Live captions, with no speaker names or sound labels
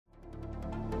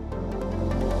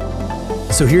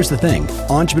So here's the thing,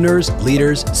 entrepreneurs,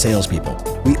 leaders,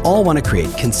 salespeople, we all want to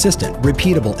create consistent,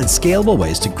 repeatable, and scalable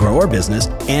ways to grow our business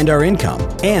and our income.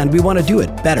 And we want to do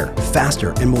it better, faster,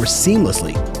 and more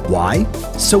seamlessly. Why?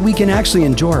 So we can actually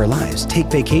enjoy our lives, take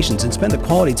vacations, and spend the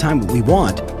quality time we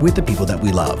want with the people that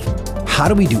we love. How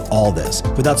do we do all this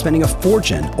without spending a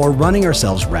fortune or running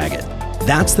ourselves ragged?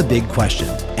 That's the big question,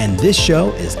 and this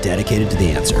show is dedicated to the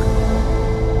answer.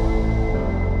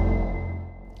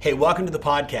 Hey, welcome to the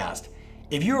podcast.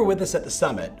 If you were with us at the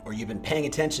summit, or you've been paying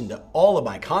attention to all of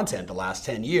my content the last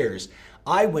 10 years,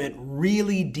 I went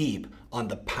really deep on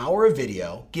the power of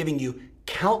video, giving you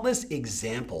countless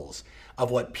examples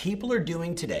of what people are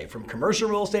doing today, from commercial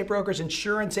real estate brokers,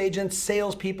 insurance agents,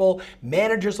 salespeople,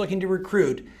 managers looking to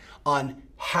recruit, on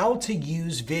how to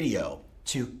use video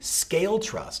to scale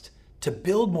trust, to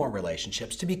build more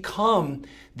relationships, to become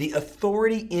the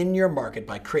authority in your market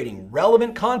by creating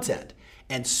relevant content.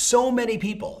 And so many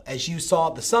people, as you saw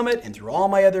at the summit and through all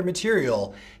my other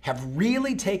material, have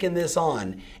really taken this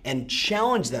on and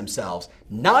challenged themselves,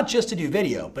 not just to do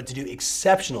video, but to do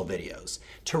exceptional videos,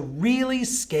 to really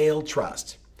scale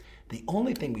trust. The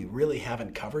only thing we really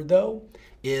haven't covered, though,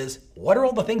 is what are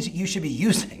all the things that you should be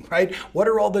using, right? What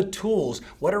are all the tools?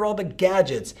 What are all the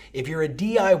gadgets? If you're a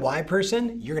DIY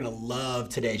person, you're gonna love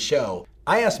today's show.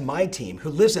 I asked my team,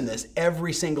 who lives in this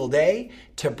every single day,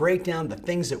 to break down the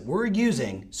things that we're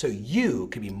using so you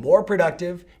can be more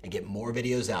productive and get more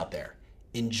videos out there.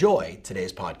 Enjoy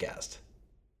today's podcast.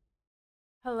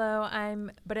 Hello,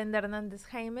 I'm Brenda Hernandez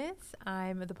Jaimes.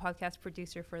 I'm the podcast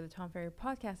producer for the Tom Ferry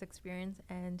Podcast Experience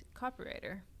and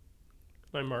copywriter.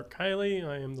 I'm Mark Kiley.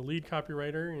 I am the lead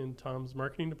copywriter in Tom's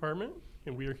marketing department,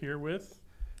 and we are here with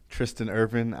Tristan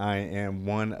Irvin. I am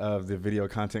one of the video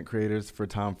content creators for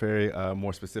Tom Ferry.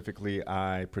 More specifically,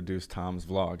 I produce Tom's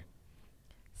vlog.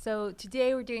 So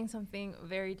today we're doing something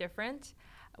very different.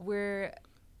 We're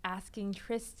asking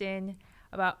Tristan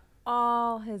about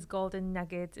all his golden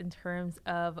nuggets in terms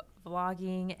of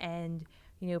vlogging and,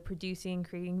 producing,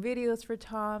 creating videos for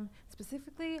Tom,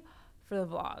 specifically for the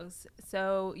vlogs.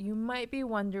 So you might be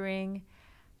wondering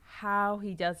how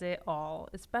he does it all,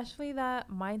 especially that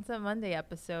Mindset Monday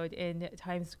episode in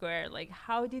Times Square. Like,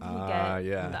 how did he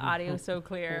get the audio so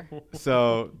clear?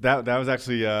 So that was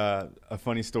actually a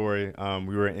funny story.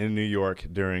 We were in New York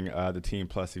during the Team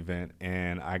Plus event,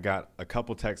 and I got a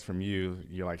couple texts from you.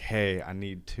 You're like, hey, I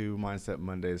need 2 Mindset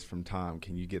Mondays from Tom.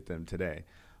 Can you get them today?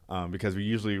 Because we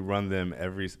usually run them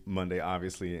every Monday,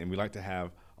 obviously, and we like to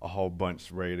have a whole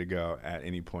bunch ready to go at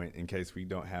any point in case we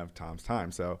don't have Tom's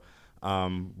time. So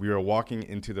we were walking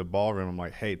into the ballroom. I'm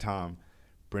like, hey, Tom,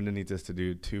 Brenda needs us to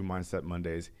do 2 Mindset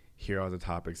Mondays. Here are the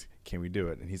topics. Can we do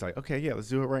it? And he's like, okay, yeah, let's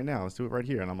do it right now. Let's do it right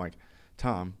here. And I'm like,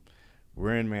 Tom,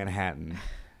 we're in Manhattan,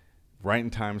 right in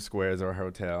Times Square is our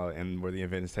hotel and where the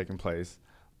event is taking place.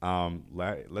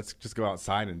 Let's just go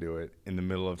outside and do it in the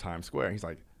middle of Times Square. He's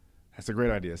like, that's a great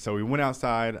idea. So we went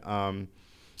outside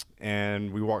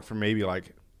and we walked for maybe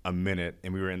like a minute,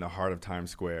 and we were in the heart of Times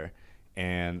Square.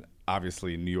 And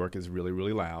obviously, New York is really,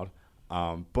 really loud.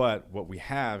 But what we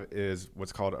have is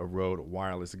what's called a Rode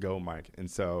Wireless Go mic. And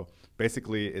so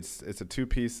basically, it's a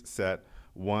 2-piece set.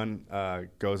 One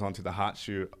goes onto the hot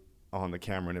shoe on the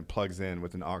camera, and it plugs in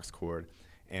with an aux cord.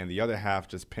 And the other half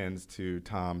just pins to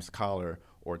Tom's collar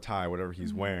or tie, whatever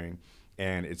he's wearing.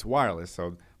 And it's wireless.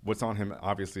 So what's on him,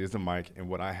 obviously, is the mic. And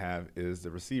what I have is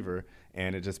the receiver.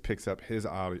 And it just picks up his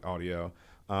audio.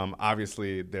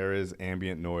 Obviously, there is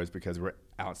ambient noise because we're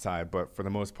outside, but for the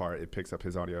most part, it picks up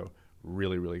his audio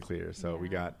really, really clear. So we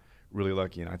got really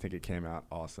lucky, and I think it came out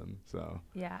awesome. So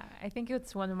yeah, I think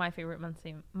it's one of my favorite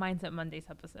Mindset Mondays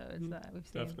episodes that we've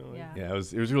seen. Definitely. Yeah, it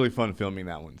was really fun filming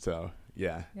that one. So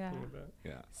yeah.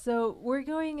 So we're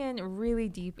going in really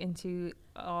deep into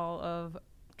all of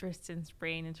Tristan's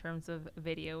brain in terms of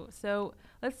video. So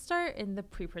let's start in the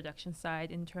pre-production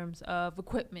side in terms of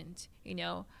equipment.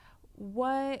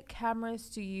 What cameras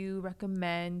do you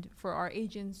recommend for our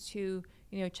agents to,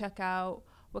 check out?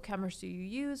 What cameras do you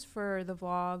use for the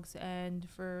vlogs and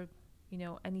for,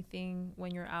 anything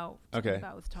when you're out? Okay.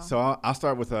 With Tom? So I'll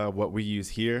start with what we use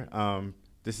here.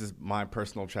 This is my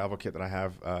personal travel kit that I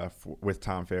have with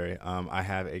Tom Ferry. I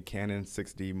have a Canon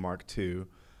 6D Mark II,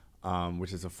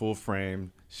 which is a full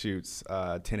frame, shoots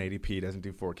 1080p, doesn't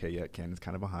do 4K yet. Canon's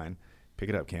kind of behind. Pick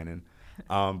it up, Canon.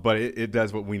 But it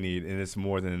does what we need, and it's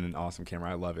more than an awesome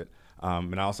camera. I love it.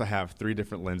 And I also have 3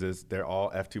 different lenses. They're all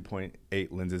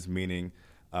f2.8 lenses, meaning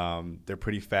they're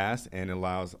pretty fast and it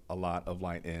allows a lot of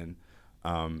light in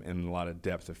and a lot of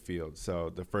depth of field. So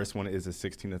the first one is a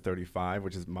 16-35,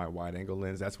 which is my wide angle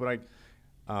lens. That's what I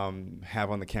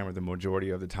have on the camera the majority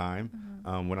of the time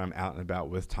when I'm out and about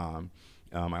with Tom.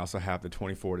 I also have the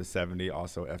 24-70,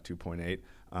 also f2.8.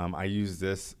 I use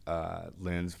this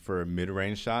lens for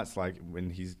mid-range shots, like when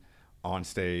he's on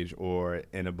stage or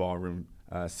in a ballroom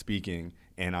speaking,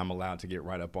 and I'm allowed to get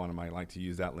right up on him. I like to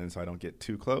use that lens so I don't get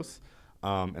too close.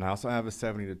 And I also have a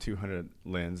 70-200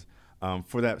 lens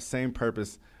for that same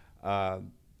purpose.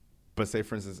 But say,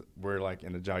 for instance, we're like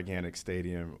in a gigantic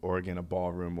stadium or again a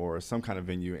ballroom or some kind of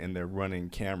venue, and they're running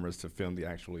cameras to film the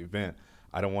actual event.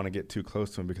 I don't want to get too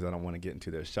close to them because I don't want to get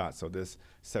into their shot. So this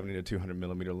 70-200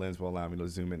 millimeter lens will allow me to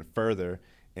zoom in further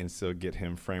and still get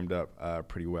him framed up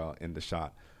pretty well in the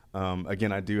shot.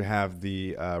 Again, I do have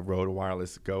the Rode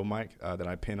Wireless Go mic that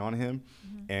I pin on him.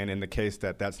 And in the case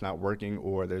that that's not working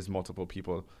or there's multiple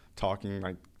people talking,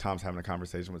 like Tom's having a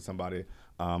conversation with somebody,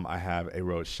 I have a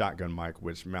Rode Shotgun mic,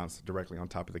 which mounts directly on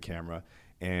top of the camera.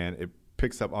 And it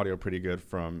picks up audio pretty good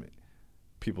from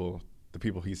the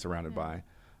people he's surrounded by.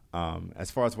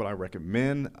 As far as what I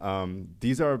recommend,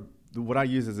 these are what I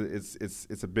use is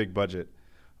it's a big budget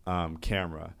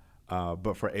camera,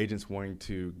 but for agents wanting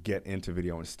to get into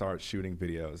video and start shooting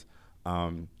videos,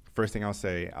 first thing I'll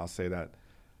say that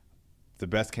the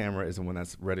best camera is the one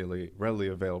that's readily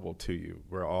available to you.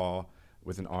 We're all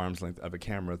within arm's length of a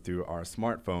camera through our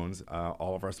smartphones.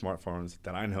 All of our smartphones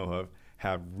that I know of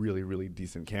have really, really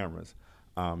decent cameras.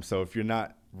 So if you're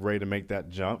not ready to make that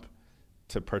jump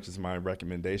to purchase my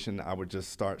recommendation, I would just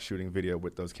start shooting video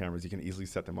with those cameras. You can easily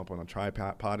set them up on a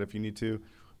tripod if you need to,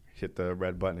 hit the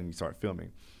red button and you start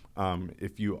filming.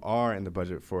 If you are in the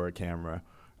budget for a camera,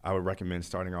 I would recommend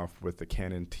starting off with the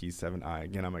Canon T7i.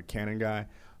 Again, I'm a Canon guy,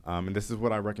 and this is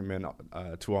what I recommend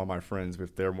to all my friends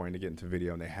if they're wanting to get into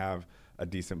video and they have a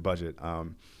decent budget.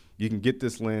 You can get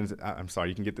this you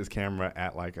can get this camera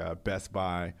at like a Best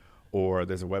Buy, or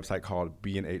there's a website called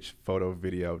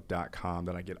bnhphotovideo.com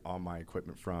that I get all my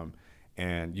equipment from.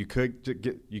 And you could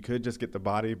just get the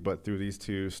body, but through these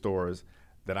two stores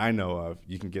that I know of,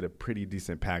 you can get a pretty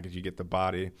decent package. You get the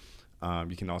body.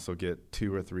 You can also get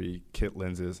 2 or 3 kit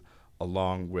lenses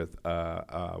along with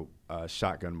a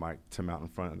shotgun mic to mount in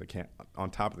front of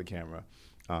on top of the camera,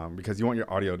 because you want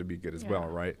your audio to be good as well,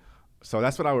 right? So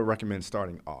that's what I would recommend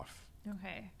starting off.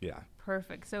 Okay. Yeah.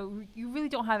 Perfect. So you really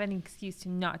don't have any excuse to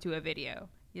not do a video,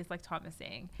 just like Tom is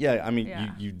saying. Yeah, I mean,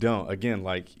 you don't. Again,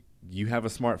 like, you have a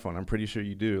smartphone. I'm pretty sure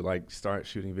you do. Like, start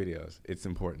shooting videos. It's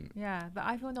important. Yeah, the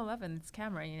iPhone 11's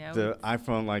camera, The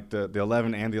iPhone, like the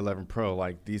 11 and the 11 Pro,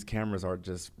 like, these cameras are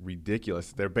just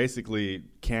ridiculous. They're basically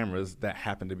cameras that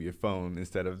happen to be a phone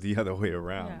instead of the other way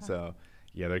around. Yeah. So,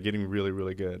 yeah, they're getting really,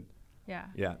 really good. Yeah.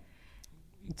 Yeah.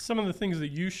 Some of the things that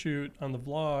you shoot on the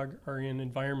vlog are in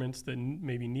environments that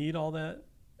maybe need all that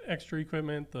extra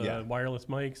equipment, the wireless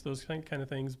mics, those kind of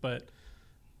things. But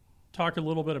talk a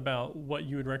little bit about what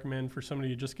you would recommend for somebody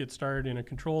to just get started in a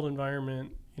controlled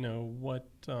environment. You know, what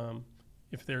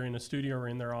if they're in a studio or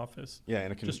in their office? Yeah,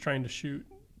 just trying to shoot.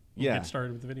 Get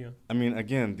started with the video. I mean,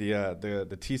 again, the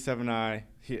T7i,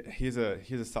 here's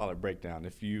a solid breakdown.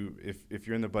 If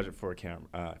you're in the budget for a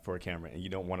camera and you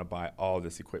don't want to buy all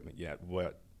this equipment yet,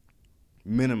 what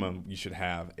minimum you should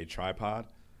have a tripod,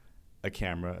 a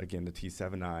camera, again the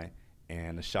T7i,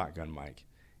 and a shotgun mic,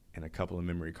 and a couple of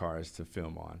memory cards to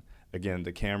film on. Again,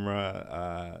 the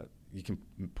camera, you can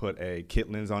put a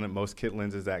kit lens on it. Most kit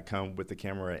lenses that come with the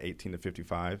camera are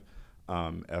 18-55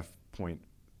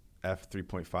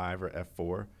 f3.5 or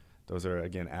f4. Those are,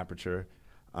 again, aperture.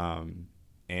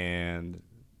 And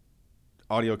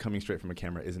audio coming straight from a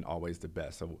camera isn't always the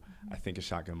best. So I think a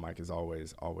shotgun mic is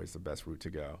always the best route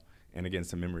to go. And again,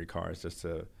 some memory cards just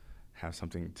to have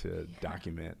something to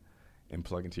document and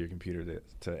plug into your computer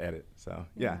to edit. So,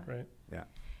 Right. Yeah.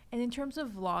 And in terms of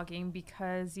vlogging,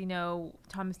 because,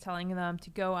 Tom is telling them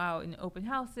to go out in open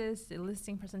houses,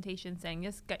 listing presentations, saying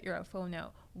just get your phone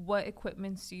out. What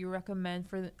equipments do you recommend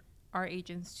for our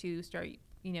agents to start,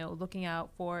 looking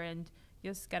out for and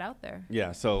just get out there?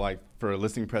 Yeah, so like for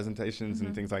listing presentations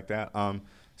and things like that.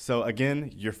 So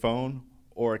again, your phone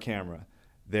or a camera.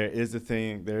 There's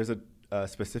a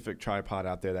specific tripod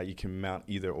out there that you can mount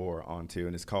either or onto,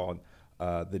 and it's called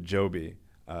the Joby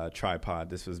tripod.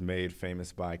 This was made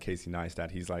famous by Casey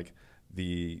Neistat. He's like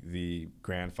the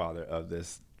grandfather of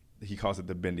this. He calls it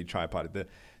the bendy tripod.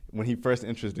 When he first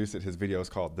introduced it, his video was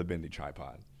called the bendy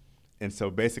tripod. And so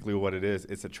basically what it is,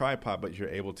 it's a tripod, but you're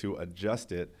able to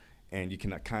adjust it, and you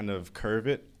can kind of curve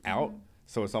it out,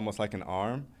 so it's almost like an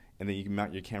arm, and then you can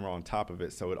mount your camera on top of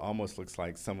it, so it almost looks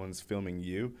like someone's filming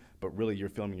you, but really you're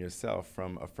filming yourself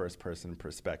from a first-person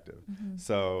perspective.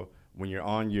 So when you're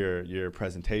on your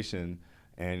presentation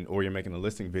or you're making a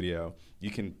listing video,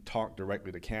 you can talk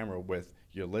directly to camera with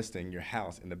your listing, your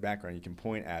house in the background. You can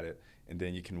point at it, and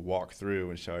then you can walk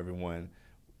through and show everyone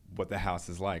what the house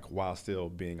is like while still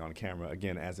being on camera,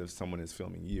 again, as if someone is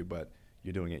filming you, but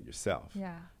you're doing it yourself.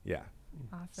 Yeah. Yeah.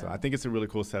 Awesome. So I think it's a really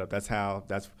cool setup.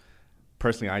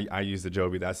 Personally, I use the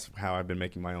Joby. That's how I've been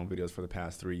making my own videos for the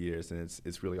past 3 years, and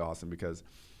it's really awesome because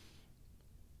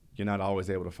you're not always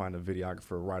able to find a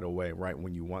videographer right away, right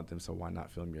when you want them, so why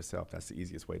not film yourself? That's the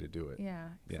easiest way to do it. Yeah,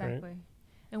 Yeah. exactly. Right.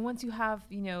 And once you have,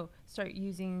 start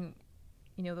using,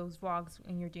 those vlogs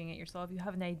and you're doing it yourself, you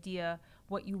have an idea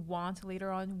what you want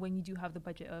later on when you do have the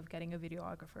budget of getting a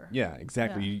videographer. Yeah,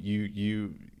 exactly. Yeah.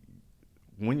 You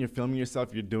when you're filming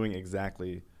yourself, you're doing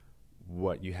exactly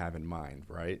what you have in mind,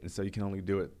 right? And so you can only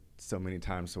do it so many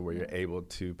times so where you're able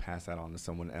to pass that on to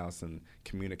someone else and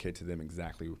communicate to them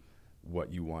exactly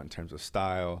what you want in terms of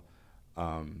style,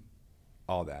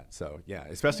 all that. So yeah,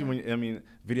 especially when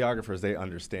videographers, they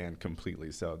understand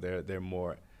completely. So they're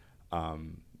more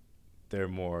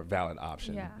valid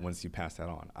option once you pass that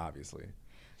on, obviously.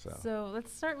 So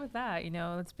let's start with that.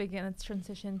 Let's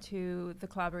transition to the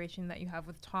collaboration that you have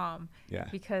with Tom. Yeah.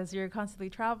 Because you're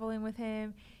constantly traveling with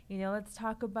him. Let's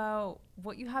talk about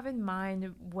what you have in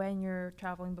mind when you're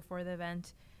traveling before the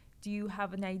event. Do you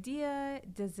have an idea?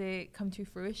 Does it come to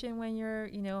fruition when you're,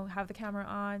 have the camera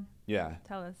on? Yeah.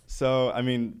 Tell us. So,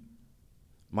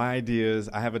 my ideas,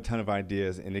 I have a ton of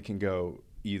ideas, and it can go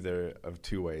either of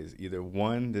two ways. Either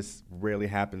one, this rarely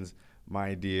happens, my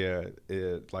idea,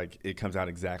 it comes out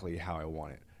exactly how I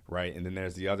want it, right? And then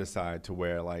there's the other side to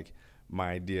where,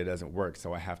 my idea doesn't work,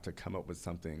 so I have to come up with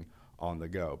something on the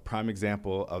go. Prime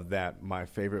example of that, my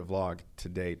favorite vlog to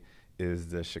date is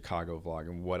the Chicago vlog.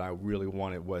 And what I really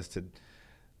wanted was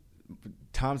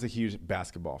Tom's a huge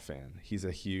basketball fan. He's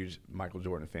a huge Michael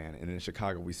Jordan fan. And in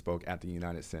Chicago, we spoke at the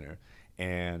United Center.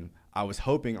 And I was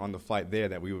hoping on the flight there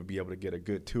that we would be able to get a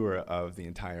good tour of the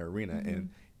entire arena. Mm-hmm. And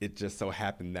it just so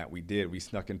happened that we did. We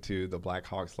snuck into the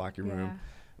Blackhawks locker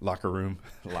room,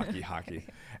 Locky hockey.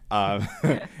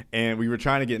 And we were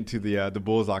trying to get into the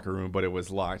Bulls locker room, but it was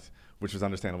locked, which was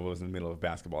understandable. It was in the middle of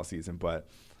basketball season. But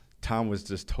Tom was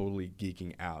just totally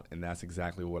geeking out, and that's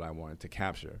exactly what I wanted to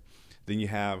capture. Then you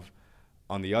have,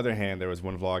 on the other hand, there was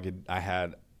one vlog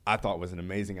I thought was an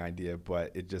amazing idea,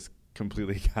 but it just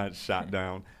completely got shot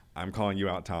down. I'm calling you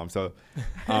out, Tom. So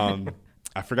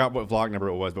I forgot what vlog number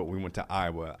it was, but we went to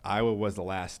Iowa. Iowa was the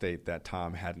last state that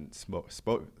Tom hadn't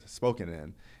spoken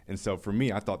in. And so for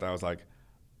me, I thought that was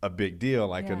a big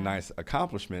deal, a nice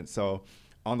accomplishment. So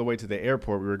on the way to the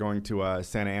airport, we were going to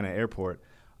Santa Ana Airport.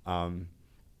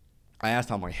 I asked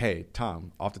Tom, hey,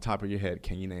 Tom, off the top of your head,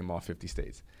 can you name all 50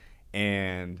 states?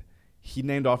 And he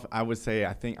named off, I want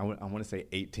to say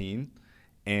 18.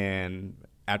 And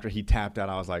after he tapped out,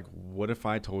 I was like, what if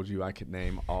I told you I could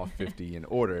name all 50 in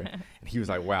order? And he was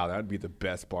like, wow, that would be the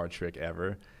best bar trick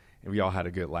ever. And we all had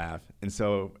a good laugh. And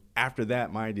so after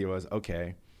that, my idea was,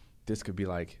 okay, this could be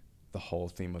the whole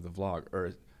theme of the vlog,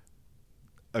 or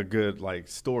a good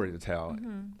story to tell.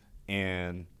 Mm-hmm.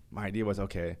 And my idea was,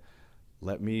 okay,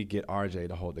 let me get RJ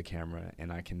to hold the camera,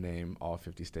 and I can name all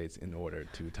 50 states in order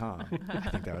to Tom. I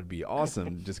think that would be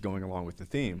awesome, just going along with the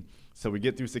theme. So we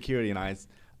get through security, and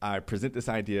I present this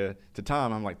idea to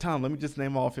Tom. I'm like, Tom, let me just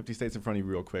name all 50 states in front of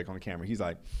you real quick on the camera. He's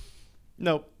like,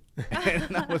 nope.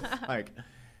 And I was like,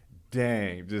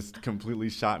 dang, just completely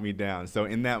shot me down. So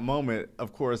in that moment,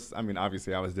 of course,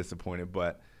 obviously I was disappointed,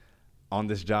 but on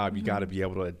this job, you got to be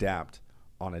able to adapt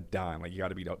on a dime. You got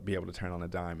to be able to turn on a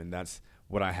dime, and that's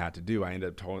what I had to do. I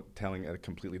ended up telling a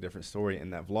completely different story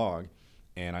in that vlog,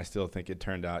 and I still think it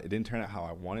didn't turn out how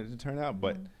I wanted it to turn out,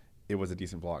 but it was a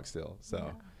decent vlog still.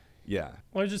 So, yeah.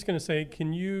 Well, I was just going to say,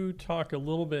 can you talk a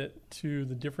little bit to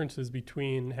the differences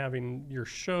between having your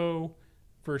show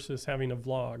versus having a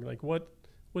vlog?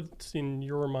 What's in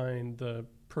your mind the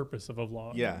purpose of a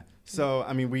vlog? Yeah. So,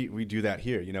 we do that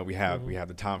here. We have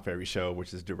the Tom Ferry Show,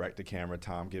 which is direct to camera,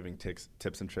 Tom giving tips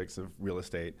and tricks of real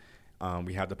estate.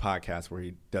 We have the podcast where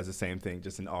he does the same thing,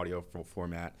 just in audio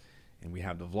format, and we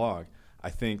have the vlog. I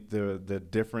think the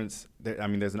difference,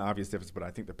 there's an obvious difference, but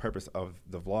I think the purpose of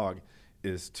the vlog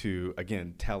is to,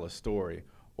 again, tell a story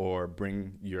or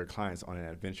bring your clients on an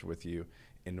adventure with you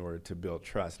in order to build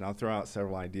trust. And I'll throw out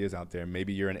several ideas out there.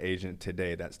 Maybe you're an agent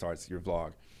today that starts your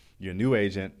vlog. You're a new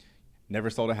agent, never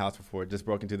sold a house before, just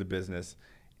broke into the business,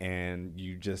 and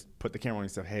you just put the camera on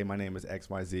and say, hey, my name is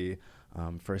XYZ,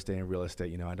 first day in real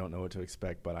estate, I don't know what to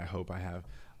expect, but I hope I have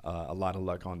a lot of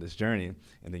luck on this journey.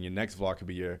 And then your next vlog could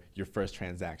be your first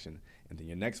transaction. And then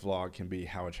your next vlog can be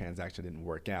how a transaction didn't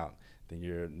work out. Then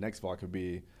your next vlog could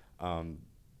be, I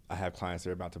have clients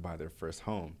that are about to buy their first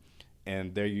home.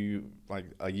 And there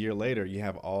a year later, you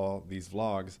have all these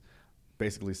vlogs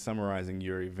basically summarizing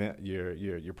your event,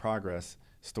 your progress,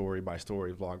 story by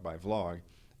story, vlog by vlog.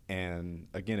 And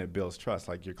again, it builds trust.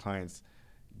 Like your clients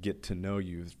get to know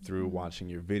you through watching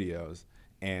your videos,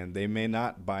 and they may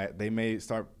not buy it. They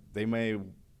may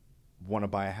want to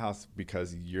buy a house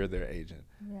because you're their agent,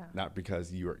 not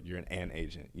because you're an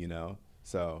agent, you know?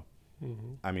 So,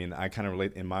 I mean, I kind of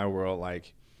relate in my world.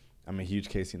 Like, I'm a huge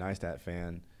Casey Neistat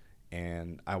fan,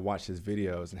 and I watch his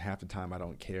videos, and half the time I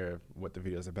don't care what the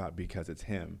video's about because it's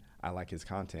him. I like his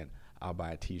content. I'll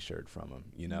buy a T-shirt from him,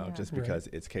 you know, just because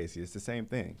it's Casey. It's the same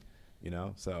thing, you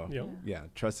know? So, yeah,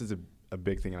 trust is a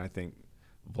big thing, and I think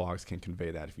vlogs can convey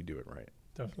that if you do it right.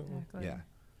 Definitely. Exactly. Yeah.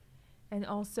 And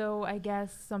also, I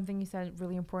guess something you said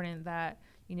really important, that,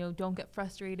 you know, don't get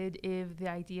frustrated if the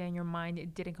idea in your mind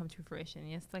it didn't come to fruition.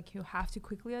 It's like you have to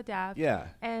quickly adapt. Yeah.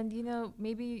 And, you know,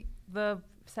 maybe the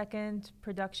second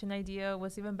production idea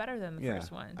was even better than the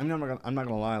first one. I mean, I'm not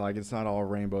gonna lie. Like, it's not all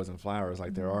rainbows and flowers.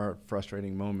 Like, there are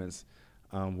frustrating moments,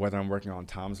 whether I'm working on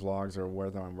Tom's vlogs or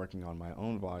whether I'm working on my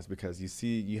own vlogs, because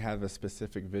you have a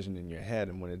specific vision in your head,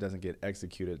 and when it doesn't get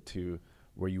executed to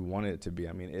where you want it to be,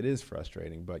 I mean, it is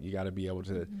frustrating, but you got to be able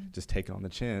to just take it on the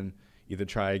chin, either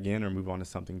try again or move on to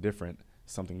something different,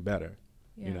 something better,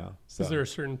 you know? So. Is there a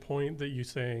certain point that you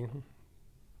say,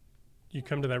 you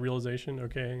come to that realization,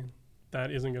 okay,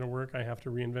 that isn't going to work, I have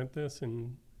to reinvent this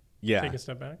and take a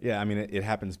step back? Yeah, I mean, it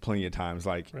happens plenty of times.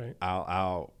 Like,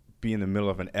 I'll be in the middle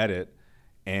of an edit,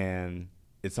 and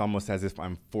it's almost as if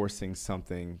I'm forcing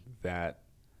something that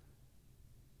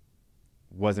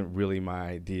wasn't really my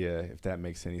idea, if that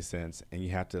makes any sense. And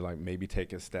you have to, like, maybe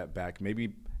take a step back,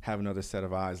 maybe have another set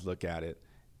of eyes look at it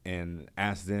and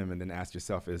ask them, and then ask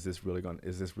yourself, is this really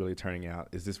turning out?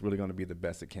 Is this really going to be the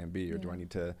best it can be, or do I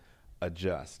need to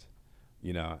adjust?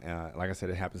 You know, like I said,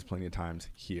 it happens plenty of times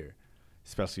here,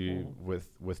 especially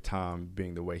with Tom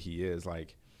being the way he is.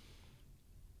 Like,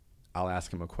 I'll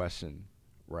ask him a question,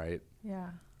 right? Yeah.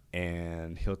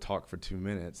 And he'll talk for 2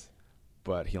 minutes,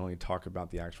 but he'll only talk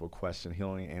about the actual question. He'll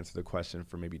only answer the question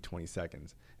for maybe 20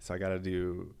 seconds. So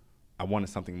I wanted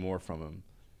something more from him.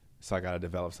 So I got to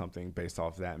develop something based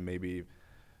off that. Maybe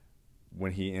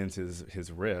when he ends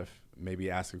his riff,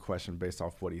 maybe ask a question based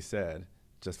off what he said,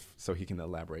 just so he can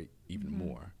elaborate even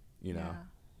more, you know?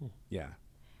 Yeah.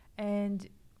 And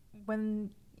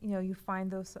when, you know, you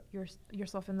find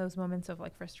yourself in those moments of,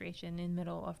 like, frustration in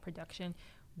middle of production,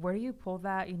 where do you pull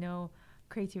that, you know,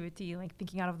 creativity, like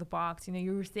thinking out of the box? You know,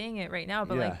 you were saying it right now,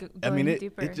 but going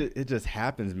deeper. It just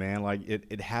happens, man. Like,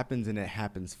 it happens, and it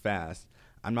happens fast.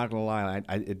 I'm not gonna lie,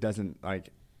 it doesn't, like,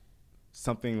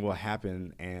 something will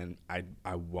happen and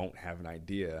I won't have an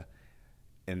idea.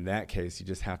 In that case, you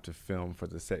just have to film for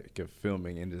the sake of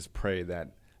filming and just pray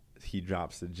that he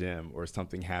drops the gem, or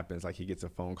something happens, like he gets a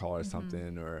phone call or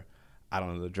something, or I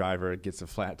don't know, the driver gets a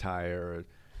flat tire. Or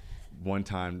one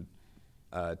time,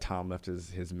 Tom left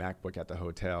his MacBook at the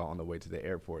hotel on the way to the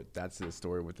airport. That's a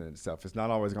story within itself. It's not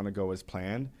always going to go as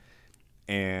planned,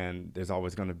 and there's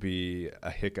always going to be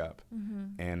a hiccup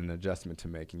and an adjustment to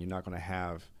make, and you're not going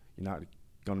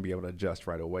to be able to adjust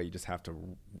right away. You just have to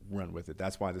run with it.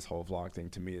 That's why this whole vlog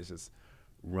thing to me is just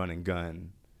run and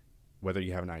gun, whether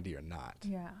you have an idea or not.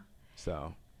 Yeah.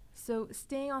 So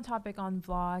staying on topic on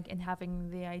vlog and having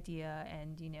the idea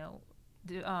and, you know,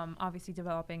 obviously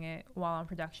developing it while on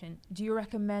production, do you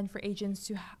recommend for agents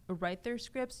to write their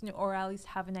scripts, you know, or at least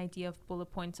have an idea of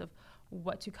bullet points of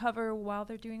what to cover while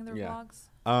they're doing their vlogs?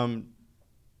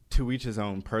 To each his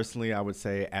own. Personally, I would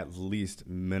say at least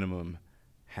minimum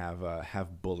have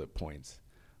bullet points.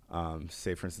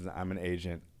 Say, for instance, I'm an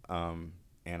agent and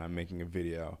I'm making a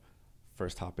video.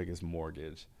 First topic is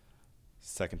mortgage.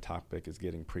 Second topic is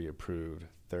getting pre-approved.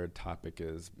 Third topic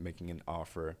is making an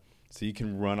offer. So you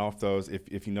can run off those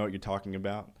if you know what you're talking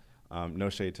about. No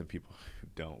shade to people who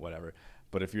don't, whatever.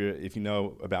 But if you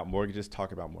know about mortgages,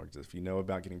 talk about mortgages. If you know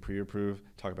about getting pre-approved,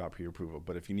 talk about pre-approval.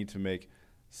 But if you need to make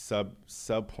sub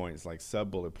points, like sub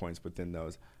bullet points within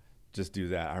those, just do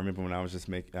that. I remember when I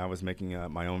was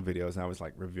making my own videos, and I was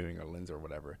like reviewing a lens or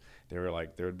whatever. There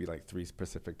would be like 3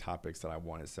 specific topics that I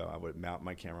wanted. So I would mount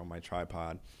my camera on my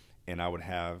tripod, and I would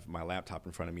have my laptop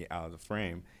in front of me out of the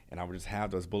frame, and I would just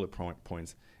have those bullet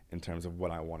points in terms of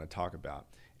what I want to talk about.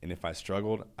 And if I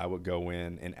struggled, I would go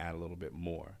in and add a little bit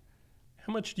more.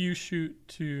 How much do you shoot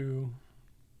to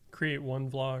create one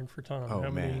vlog for Tom?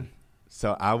 Oh, man.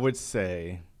 So I would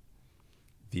say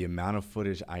the amount of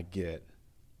footage I get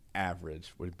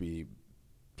average would be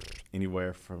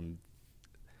anywhere from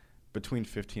between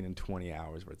 15 and 20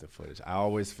 hours worth of footage.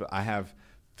 I have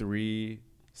 3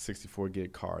 64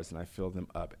 gig cars, and I fill them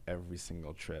up every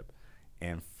single trip.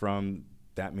 And from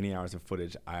that many hours of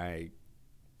footage, I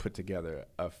put together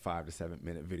a 5 to 7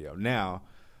 minute video. Now,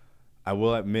 I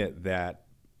will admit that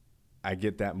I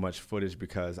get that much footage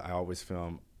because I always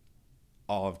film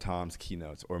all of Tom's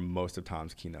keynotes or most of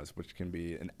Tom's keynotes, which can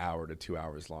be an hour to 2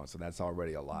 hours long. So that's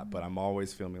already a lot. But I'm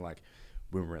always filming like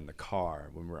when we're in the car,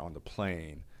 when we're on the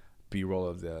plane, B-roll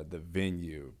of the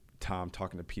venue, Tom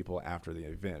talking to people after the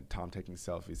event, Tom taking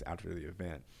selfies after the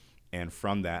event. And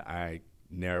from that, I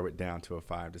narrow it down to a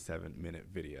 5 to 7 minute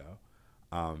video.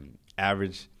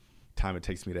 Average time it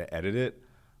takes me to edit it,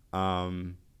 I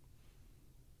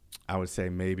would say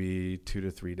maybe 2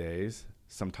 to 3 days,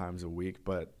 sometimes a week,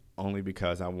 but only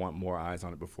because I want more eyes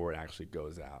on it before it actually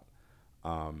goes out.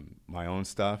 My own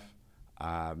stuff,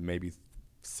 maybe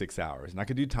 6 hours. And I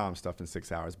could do Tom's stuff in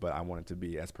 6 hours, but I want it to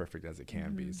be as perfect as it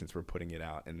can be since we're putting it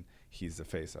out and he's the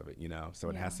face of it, you know? So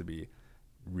it has to be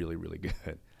really, really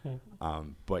good.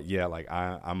 But yeah, like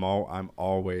I'm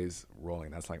always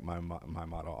rolling. That's like my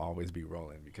motto, always be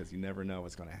rolling, because you never know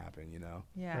what's going to happen, you know?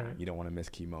 Yeah. Right. You don't want to miss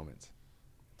key moments.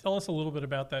 Tell us a little bit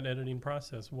about that editing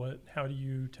process. How do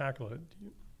you tackle it?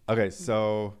 Okay,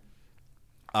 so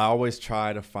I always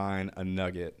try to find a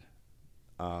nugget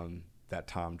that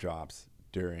Tom drops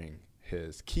during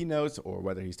his keynotes, or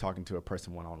whether he's talking to a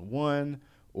person one-on-one,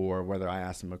 or whether I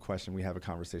ask him a question, we have a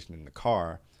conversation in the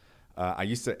car. I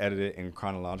used to edit it in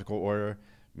chronological order,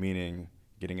 meaning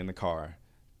getting in the car,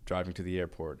 driving to the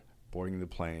airport, boarding the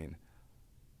plane,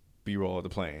 B-roll of the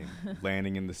plane,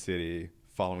 landing in the city,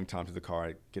 following Tom to the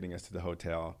car, getting us to the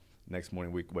hotel. Next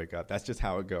morning we wake up. That's just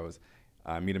how it goes.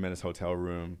 I meet him in his hotel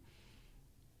room,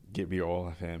 get B-roll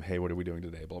of him. Hey, what are we doing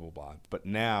today? Blah, blah, blah. But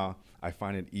now I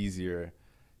find it easier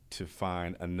to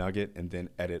find a nugget and then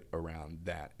edit around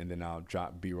that. And then I'll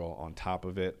drop B-roll on top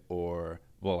of it, or,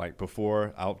 well, like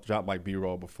before, I'll drop like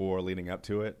B-roll before leading up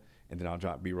to it, and then I'll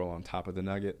drop B-roll on top of the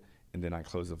nugget, and then I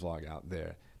close the vlog out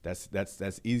there.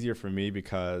 That's easier for me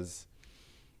because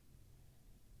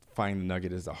finding the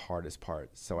nugget is the hardest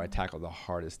part. So I tackle the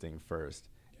hardest thing first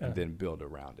and then build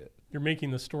around it. You're making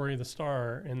the story the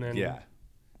star, and then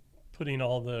putting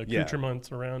all the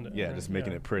accoutrements around it. Yeah, right? just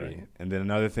making it pretty. Right. And then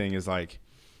another thing is like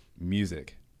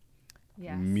music.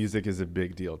 Yes. Music is a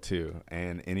big deal too.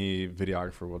 And any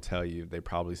videographer will tell you they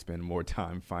probably spend more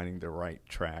time finding the right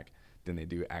track than they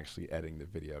do actually editing the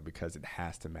video, because it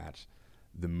has to match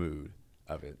the mood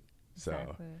of it.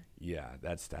 Exactly. So yeah,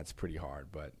 that's pretty hard,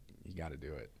 but you got to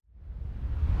do it.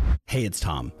 Hey, it's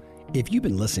Tom. If you've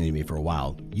been listening to me for a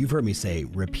while, you've heard me say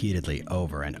repeatedly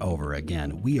over and over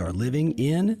again, we are living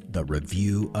in the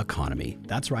review economy.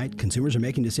 That's right, consumers are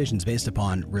making decisions based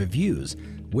upon reviews.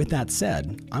 With that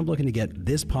said, I'm looking to get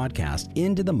this podcast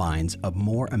into the minds of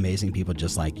more amazing people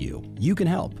just like you. You can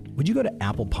help. Would you go to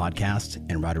Apple Podcasts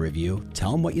and write a review?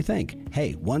 Tell them what you think.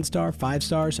 Hey, 1 star, 5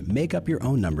 stars, make up your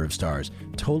own number of stars.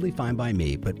 Totally fine by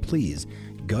me, but please,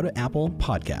 go to Apple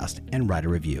Podcast and write a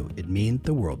review. It means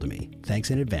the world to me.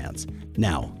 Thanks in advance.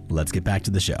 Now, let's get back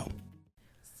to the show.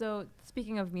 So,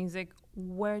 speaking of music,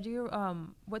 what do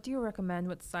you recommend?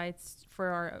 What sites for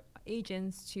our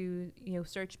agents to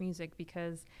search music?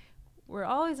 Because we're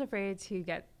always afraid to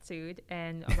get sued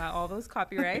and about all those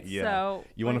copyrights. So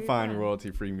you want to find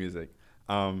royalty-free music.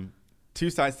 2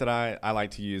 sites that I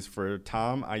like to use. For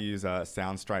Tom, I use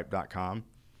soundstripe.com.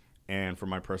 And for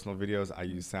my personal videos, I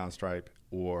use Soundstripe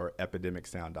or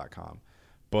epidemicsound.com.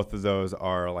 Both of those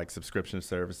are like subscription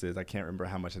services. I can't remember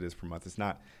how much it is per month. It's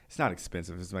not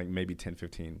expensive. It's like maybe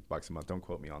 $10-15 a month. Don't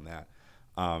quote me on that.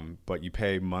 But you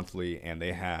pay monthly, and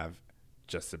they have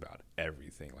just about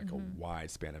everything, like a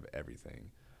wide span of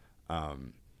everything.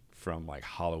 From like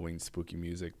Halloween spooky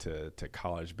music to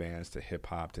college bands to hip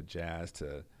hop to jazz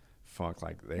to funk.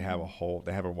 Like they have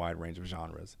a wide range of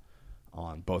genres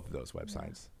on both of those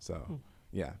websites. So,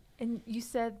 yeah. And you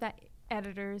said that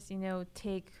editors,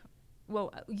 take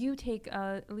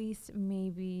at least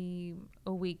maybe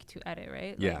a week to edit,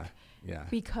 right? Yeah, yeah.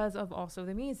 Because of also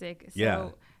the music. So yeah.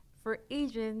 For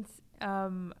agents,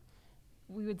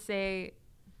 we would say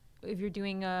if you're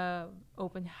doing a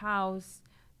open house,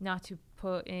 not to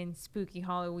put in spooky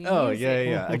Halloween music. Oh,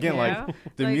 yeah. Again, like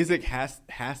the music has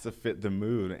to fit the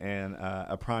mood. And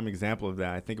a prime example of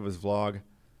that, I think it was vlog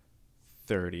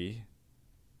 30,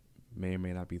 may or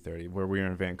may not be 30, where we were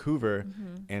in Vancouver,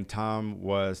 and Tom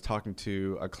was talking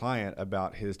to a client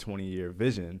about his 20-year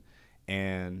vision,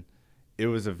 and it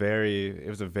was a very,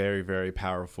 very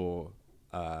powerful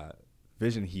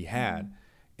vision he had,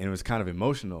 and it was kind of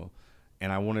emotional.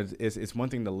 And it's one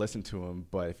thing to listen to him,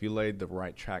 but if you laid the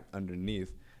right track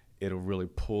underneath, it'll really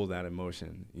pull that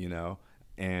emotion,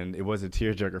 And it was a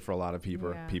tearjerker for a lot of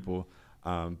people,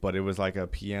 but it was like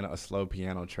a slow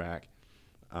piano track.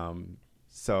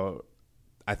 So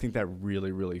I think that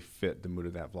really, really fit the mood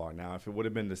of that vlog. Now, if it would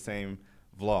have been the same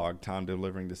vlog, Tom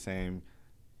delivering the same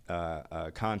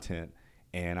content,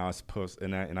 and I was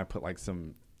and I put like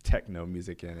some techno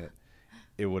music in it,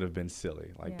 it would have been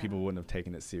silly. Like people wouldn't have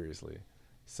taken it seriously.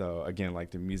 So again,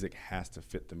 like the music has to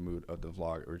fit the mood of the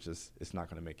vlog, or it's not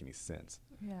going to make any sense.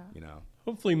 Yeah. You know.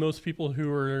 Hopefully, most people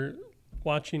who are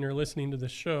watching or listening to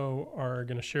this show are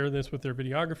going to share this with their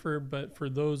videographer. But for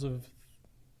those of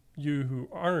you who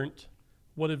aren't,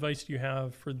 what advice do you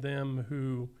have for them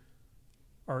who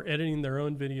are editing their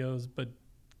own videos but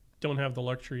don't have the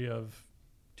luxury of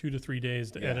 2 to 3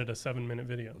 days to edit a 7-minute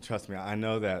video? Trust me, I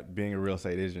know that being a real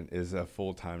estate agent is a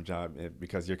full-time job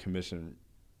because your commission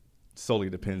solely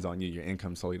depends on you. Your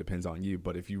income solely depends on you.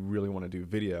 But if you really want to do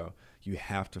video, you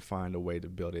have to find a way to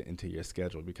build it into your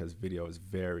schedule, because video is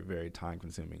very, very time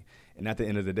consuming. And at the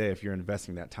end of the day, if you're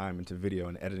investing that time into video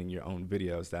and editing your own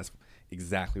videos, that's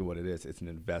exactly what it is. It's an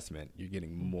investment. You're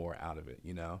getting more out of it,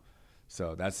 you know?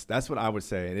 So that's what I would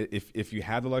say. And if you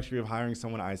have the luxury of hiring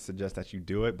someone, I suggest that you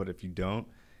do it. But if you don't,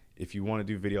 if you want to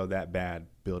do video that bad,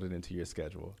 build it into your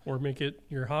schedule. Or make it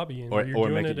your hobby. And or you're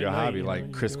doing make it your hobby.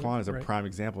 Like Chris doing Kwan is a right. prime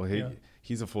example.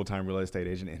 He's a full-time real estate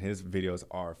agent, and his videos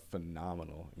are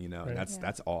phenomenal, you know, and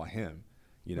that's all him,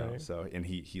 you know, so, and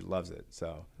he loves it.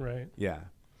 So, yeah.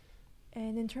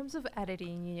 And in terms of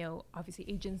editing, you know, obviously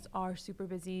agents are super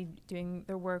busy doing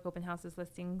their work, open houses,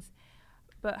 listings.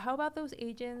 But how about those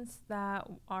agents that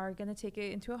are going to take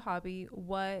it into a hobby?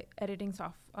 What editing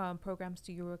programs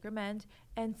do you recommend?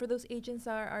 And for those agents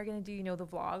that are going to do, you know, the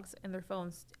vlogs and their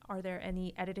phones, are there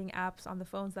any editing apps on the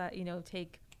phones that, you know,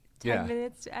 take 10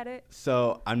 minutes to edit?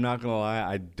 So I'm not going to lie,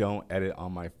 I don't edit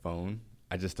on my phone.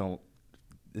 I just don't.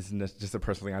 This is just a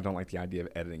personal thing. I don't like the idea of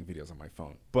editing videos on my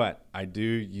phone. But I do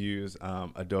use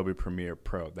Adobe Premiere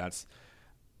Pro. That's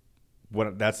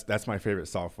my favorite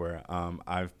software.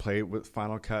 I've played with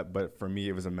Final Cut, but for me,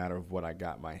 it was a matter of what I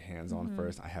got my hands on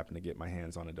first. I happened to get my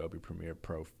hands on Adobe Premiere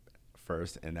Pro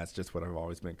first, and that's just what I've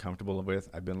always been comfortable with.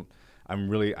 I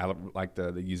like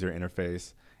the user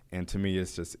interface, and to me,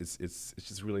 it's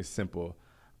just really simple.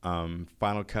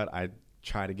 Final Cut, I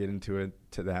try to get into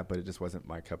that, but it just wasn't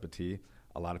my cup of tea.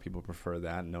 A lot of people prefer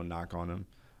that. No knock on them,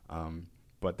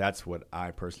 but that's what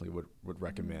I personally would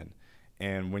recommend.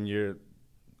 And when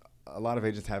a lot of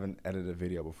agents haven't edited a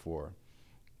video before.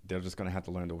 They're just going to have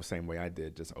to learn the same way I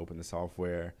did. Just open the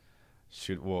software,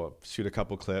 shoot a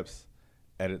couple clips,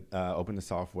 open the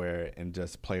software, and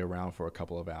just play around for a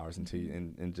couple of hours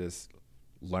and just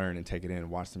learn and take it in.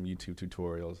 Watch some YouTube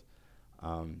tutorials,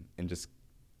 and just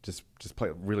play.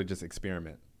 Really, just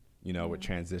experiment. You know, with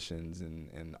transitions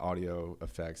and audio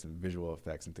effects and visual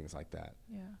effects and things like that.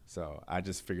 Yeah. So I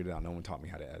just figured it out. No one taught me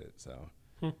how to edit. So.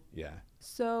 Yeah.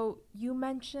 So you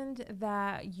mentioned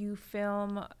that you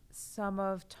film some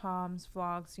of Tom's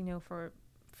vlogs, you know, for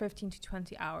 15 to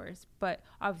 20 hours, but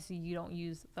obviously you don't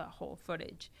use the whole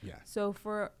footage. Yeah. So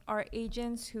for our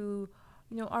agents who,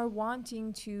 you know, are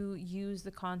wanting to use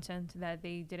the content that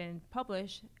they didn't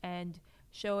publish and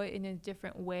show it in a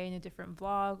different way, in a different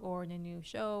vlog or in a new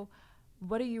show,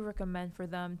 what do you recommend for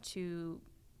them to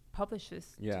publish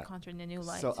this content in a new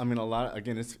light? So I mean,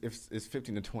 it's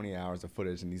 15 to 20 hours of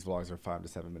footage, and these vlogs are 5 to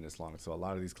 7 minutes long. So a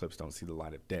lot of these clips don't see the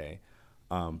light of day.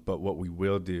 But what we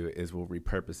will do is we'll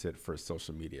repurpose it for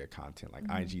social media content, like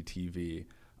IGTV,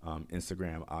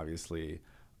 Instagram, obviously,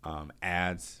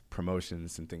 ads,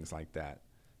 promotions, and things like that.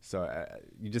 So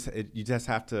you just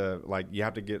have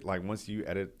to get once you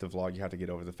edit the vlog, you have to get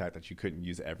over the fact that you couldn't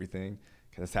use everything,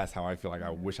 because that's how I feel. Like I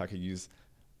wish I could use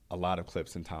a lot of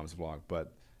clips in Tom's vlog,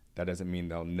 but that doesn't mean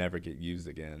they'll never get used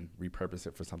again. Repurpose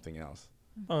it for something else.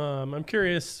 I'm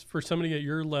curious, for somebody at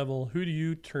your level, who do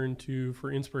you turn to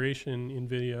for inspiration in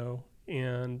video?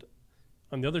 And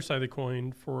on the other side of the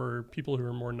coin, for people who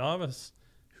are more novice,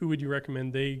 who would you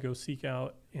recommend they go seek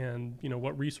out? And, you know,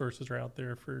 what resources are out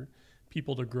there for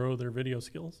people to grow their video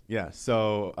skills? Yeah.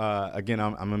 So again,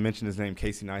 I'm gonna mention his name.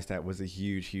 Casey Neistat was a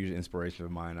huge inspiration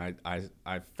of mine.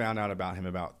 I found out about him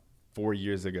about 4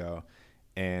 years ago,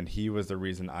 and he was the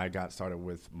reason I got started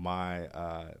with my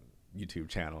YouTube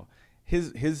channel.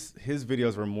 His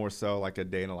videos were more so like a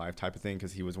day in a life type of thing,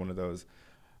 because he was one of those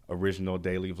original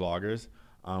daily vloggers.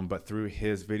 But through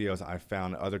his videos, I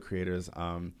found other creators.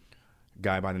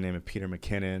 Guy by the name of Peter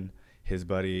McKinnon, his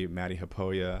buddy Matty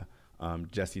Hapoya,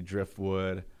 Jesse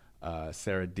Driftwood,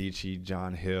 Sarah Dietschy,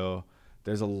 John Hill.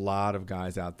 There's a lot of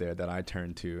guys out there that I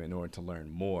turn to in order to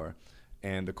learn more.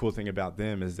 And the cool thing about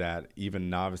them is that even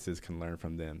novices can learn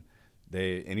from them.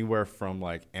 They anywhere from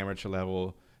like amateur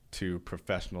level to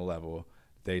professional level,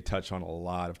 they touch on a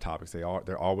lot of topics.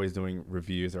 They're always doing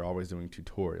reviews. They're always doing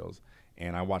tutorials.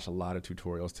 And I watch a lot of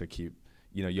tutorials to keep,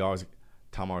 you know,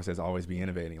 Tom always says always be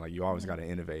innovating. Like you always got to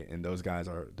innovate. And those guys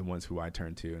are the ones who I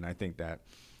turn to. And I think that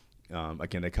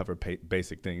Again, they cover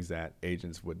basic things that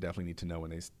agents would definitely need to know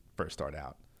when they first start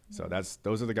out. So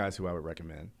those are the guys who I would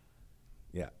recommend.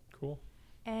 Yeah. Cool.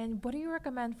 And what do you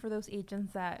recommend for those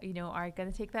agents that, you know, are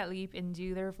going to take that leap and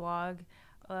do their vlog?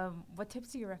 What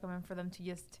tips do you recommend for them to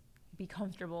just be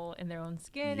comfortable in their own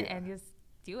skin and just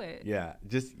do it? Yeah,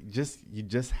 you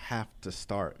just have to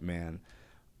start, man.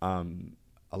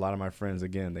 A lot of my friends,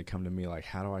 again, they come to me like,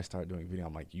 how do I start doing video?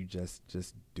 I'm like, you just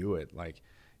do it. Like,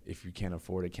 if you can't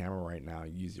afford a camera right now,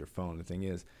 use your phone. The thing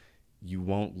is, you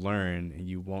won't learn and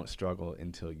you won't struggle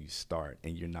until you start,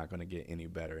 and you're not going to get any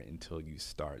better until you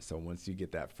start. So once you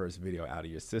get that first video out of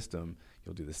your system,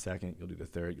 you'll do the second, you'll do the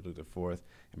third, you'll do the fourth,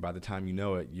 and by the time you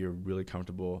know it, you're really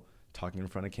comfortable talking in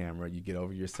front of camera. You get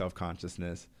over your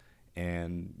self-consciousness,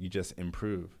 and you just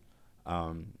improve.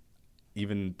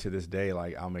 Even to this day,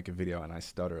 like, I'll make a video and I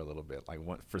stutter a little bit. Like,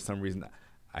 for some reason,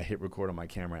 I hit record on my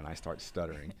camera and I start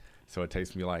stuttering. So it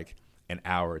takes me like an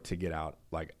hour to get out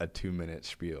like a 2-minute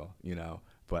spiel, you know.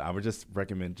 But I would just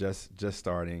recommend just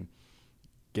starting.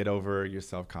 Get over your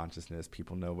self-consciousness.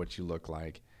 People know what you look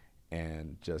like,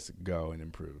 and just go and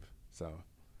improve. So,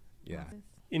 yeah.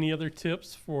 Any other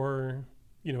tips for,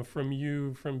 you know, from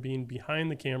being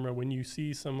behind the camera when you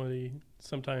see somebody?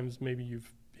 Sometimes maybe you've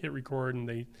hit record and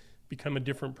they become a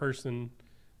different person.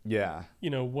 Yeah. You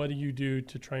know, what do you do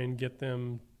to try and get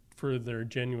them for their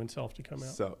genuine self to come out?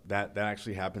 So that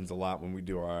actually happens a lot when we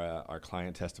do our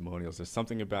client testimonials. There's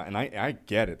something about, and I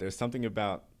get it, there's something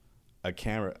about a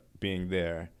camera being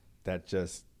there that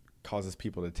just causes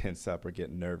people to tense up or get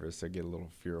nervous or get a little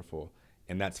fearful.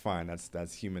 And that's fine.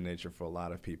 That's human nature for a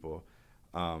lot of people.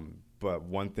 But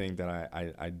one thing that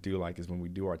I do like is when we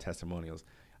do our testimonials,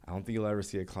 I don't think you'll ever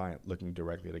see a client looking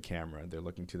directly at a camera. They're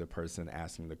looking to the person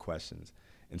asking the questions.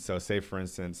 And so say, for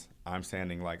instance, I'm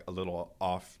standing like a little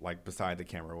off, like beside the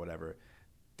camera or whatever.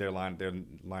 Their line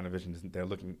of vision, they're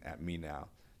looking at me now.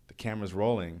 The camera's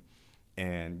rolling,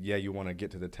 and yeah, you want to get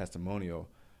to the testimonial,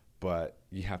 but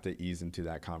you have to ease into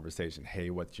that conversation. Hey,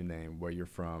 what's your name? Where you're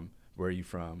from? Where are you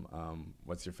from?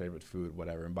 What's your favorite food?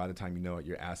 Whatever. And by the time you know it,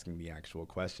 you're asking the actual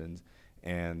questions.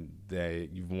 And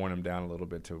you've worn them down a little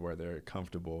bit to where they're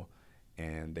comfortable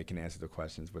and they can answer the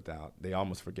questions without, they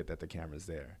almost forget that the camera's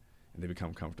there and they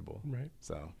become comfortable. Right.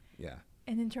 So, yeah.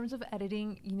 And in terms of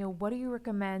editing, you know, what do you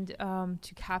recommend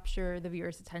to capture the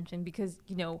viewer's attention? Because,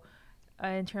 you know,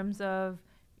 in terms of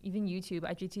even YouTube,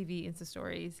 IGTV, Insta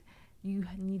Stories, you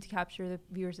need to capture the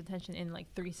viewer's attention in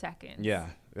like 3 seconds. Yeah,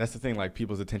 that's the thing. Like,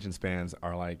 people's attention spans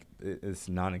are like, it's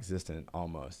non-existent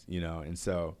almost, you know. And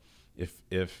so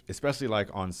if especially like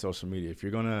on social media, if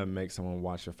you're gonna make someone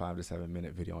watch a 5 to 7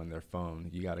 minute video on their phone,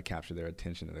 you got to capture their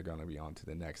attention, and they're gonna be on to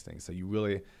the next thing. So you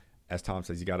really, as Tom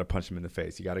says, you got to punch them in the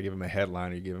face. You got to give them a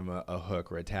headline, or you give them a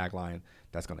hook or a tagline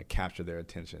that's gonna capture their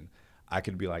attention. I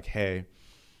could be like, hey,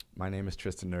 my name is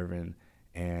Tristan Nervin,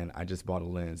 and I just bought a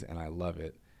lens and I love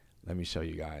it. Let me show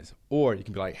you guys. Or you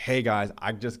can be like, hey guys,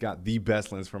 I just got the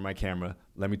best lens for my camera.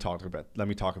 Let me talk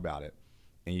about it.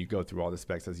 And you go through all the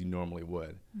specs as you normally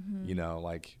would, you know,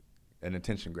 like an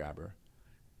attention grabber.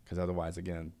 Because otherwise,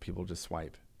 again, people just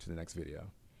swipe to the next video.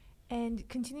 And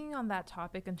continuing on that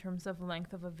topic in terms of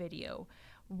length of a video,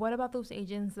 what about those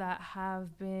agents that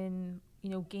have been, you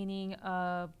know, gaining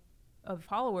of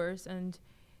followers, and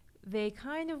they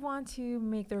kind of want to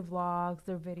make their vlogs,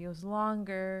 their videos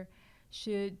longer,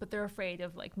 but they're afraid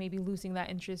of like maybe losing that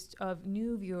interest of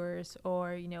new viewers,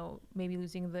 or, you know, maybe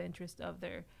losing the interest of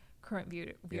their current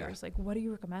viewers. Yeah. Like, what do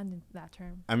you recommend in that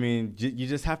term? I mean, you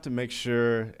just have to make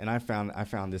sure, and I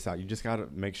found this out, you just got to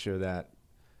make sure that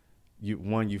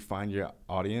you find your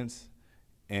audience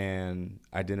and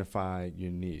identify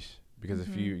your niche, because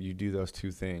if you do those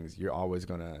two things, you're always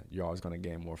gonna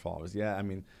gain more followers. Yeah, I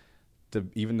mean,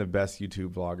 even the best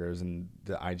YouTube vloggers and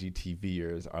the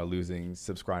IGTVers are losing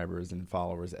subscribers and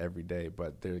followers every day,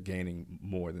 but they're gaining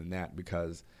more than that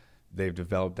because they've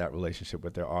developed that relationship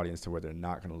with their audience to where they're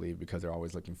not going to leave, because they're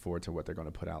always looking forward to what they're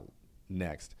going to put out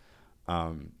next.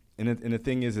 And the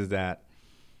thing is that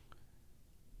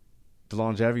the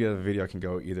longevity of a video can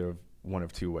go either one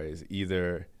of two ways.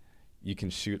 Either you can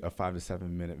shoot a 5 to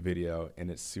 7 minute video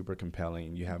and it's super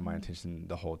compelling, you have my attention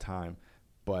the whole time.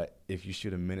 But if you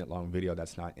shoot a minute-long video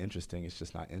that's not interesting, it's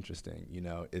just not interesting. You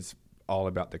know, it's all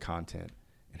about the content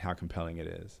and how compelling it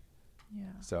is. Yeah.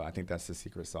 So I think that's the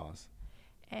secret sauce.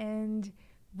 And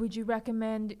would you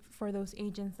recommend for those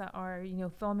agents that are, you know,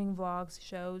 filming vlogs,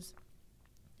 shows,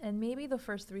 and maybe the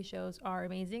first 3 shows are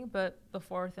amazing, but the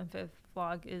 4th and 5th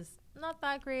vlog is not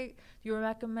that great? Do you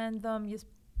recommend them just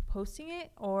posting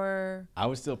it, or? I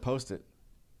would still post it.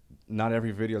 Not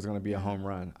every video is going to be a home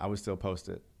run. I would still post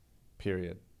it.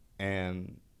 Period.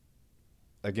 And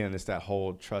again, it's that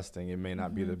whole trusting. It may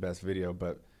not be the best video,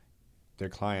 but their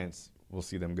clients will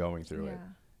see them going through it.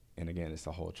 And again, it's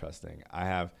the whole trusting. I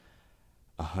have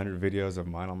 100 videos of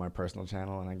mine on my personal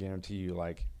channel, and I guarantee you,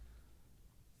 like,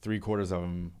 3/4 of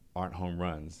them aren't home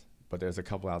runs, but there's a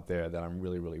couple out there that I'm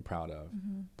really, really proud of.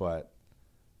 But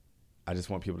I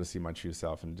just want people to see my true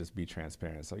self and just be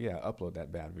transparent. So yeah, upload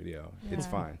that bad video. It's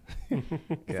fine.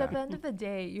 Because at the end of the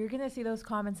day, you're going to see those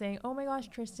comments saying, oh my gosh,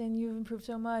 Tristan, you've improved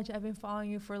so much. I've been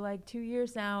following you for like 2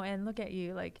 years now, and look at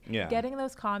you. Like, getting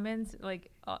those comments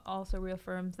like also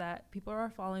reaffirms that people are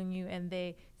following you and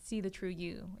they see the true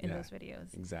you in those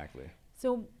videos. Exactly.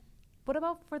 So what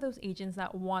about for those agents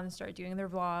that want to start doing their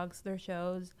vlogs, their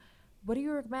shows? What do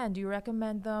you recommend? Do you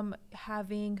recommend them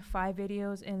having 5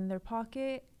 videos in their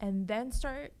pocket and then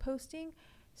start posting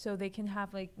so they can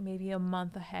have like maybe a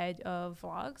month ahead of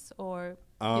vlogs, or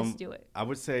just do it? I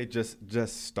would say just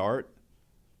start,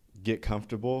 get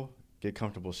comfortable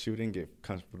shooting, get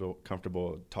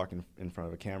comfortable talking in front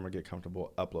of a camera, get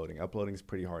comfortable uploading. Uploading is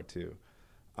pretty hard too.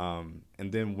 And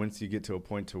then once you get to a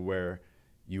point to where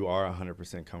you are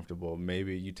 100% comfortable,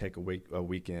 maybe you take a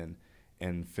weekend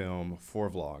and film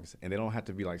 4 vlogs, and they don't have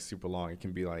to be like super long. It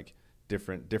can be like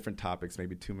different topics,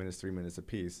 maybe 2 minutes, 3 minutes a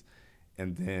piece,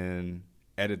 and then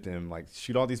edit them. Like,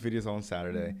 shoot all these videos on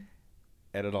Saturday,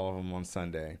 edit all of them on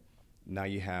Sunday. Now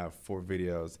you have 4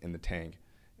 videos in the tank,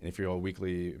 and if you're a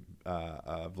weekly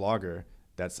vlogger,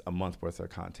 that's a month worth of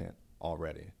content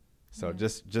already. So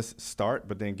just start,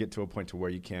 but then get to a point to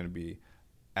where you can be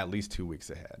at least 2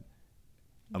 weeks ahead.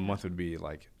 A month would be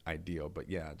like ideal, but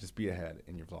yeah, just be ahead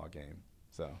in your vlog game.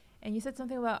 So. And you said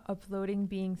something about uploading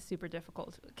being super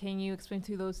difficult. Can you explain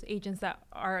to those agents that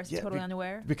are totally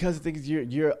unaware? Because the thing is,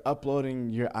 you're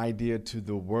uploading your idea to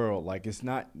the world. Like, it's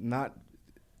not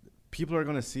people are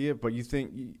going to see it, but you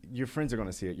think your friends are going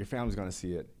to see it, your family's going to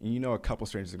see it, and you know a couple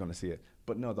strangers are going to see it.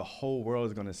 But no, the whole world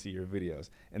is going to see your videos.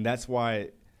 And that's why,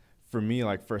 for me,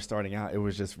 like, first starting out, it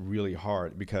was just really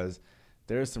hard because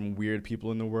there's some weird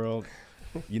people in the world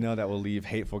that will leave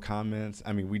hateful comments.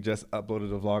 I mean, we just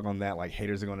uploaded a vlog on that. Like,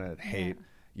 haters are going to hate,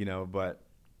 but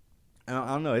I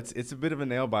don't know. It's a bit of a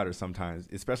nail biter sometimes,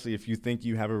 especially if you think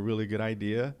you have a really good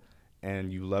idea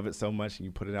and you love it so much and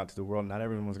you put it out to the world. Not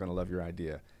everyone's going to love your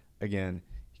idea. Again,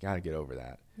 you got to get over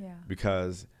that.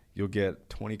 Because you'll get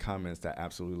 20 comments that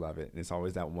absolutely love it. And it's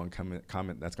always that one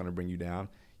comment that's going to bring you down.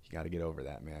 You got to get over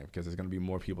that, man, because there's going to be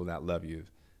more people that love you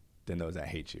than those that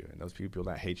hate you. And those people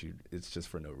that hate you, it's just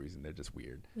for no reason. They're just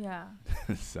weird. Yeah.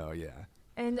 So, yeah.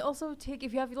 And also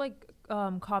if you have like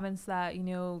comments that,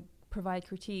 provide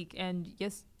critique, and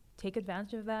just take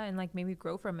advantage of that and like maybe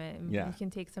grow from it. And you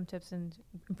can take some tips and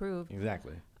improve.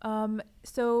 Exactly.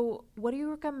 So what do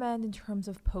you recommend in terms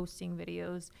of posting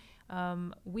videos?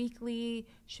 Weekly?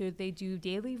 Should they do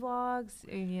daily vlogs?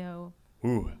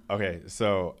 Ooh, okay.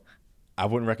 So I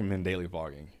wouldn't recommend daily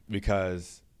vlogging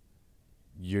because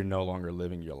you're no longer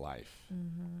living your life.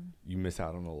 You miss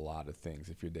out on a lot of things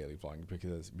if you're daily vlogging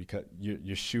because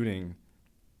you're shooting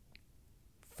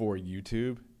for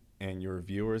YouTube and your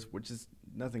viewers, which is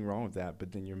nothing wrong with that,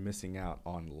 but then you're missing out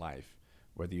on life,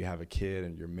 whether you have a kid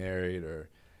and you're married or,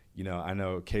 I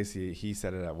know Casey, he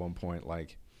said it at one point,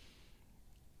 like,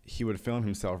 he would film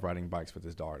himself riding bikes with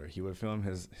his daughter. He would film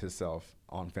himself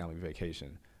on family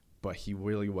vacation, but he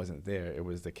really wasn't there. It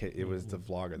was the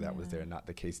vlogger that was there, not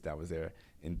the case that was there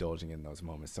indulging in those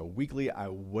moments. So weekly, I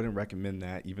wouldn't recommend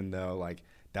that, even though like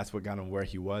that's what got him where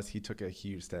he was. He took a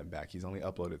huge step back. He's only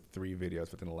uploaded 3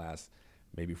 videos within the last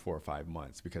maybe 4 or 5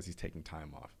 months because he's taking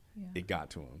time off. It got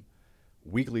to him.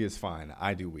 Weekly is fine.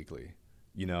 I do weekly.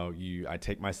 I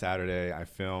take my Saturday, I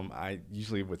film.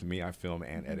 Usually with me, I film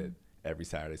and edit every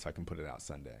Saturday so I can put it out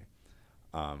Sunday.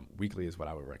 Weekly is what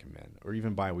I would recommend, or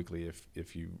even bi-weekly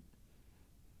if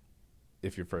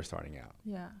you're first starting out.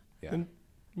 Yeah. And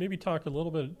maybe talk a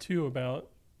little bit too about,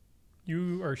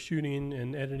 you are shooting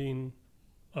and editing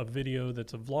a video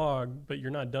that's a vlog, but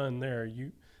you're not done there.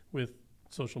 You with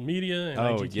social media and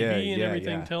IGTV and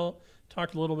everything.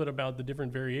 Talk a little bit about the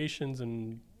different variations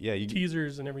and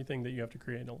teasers and everything that you have to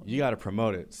create. You got to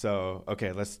promote it. So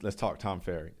okay, let's talk Tom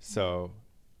Ferry. So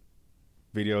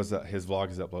videos, his vlog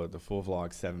is uploaded. The full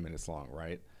vlog 7 minutes long,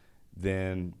 right?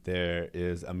 Then there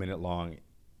is a minute long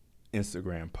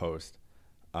Instagram post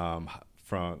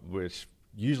from which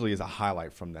usually is a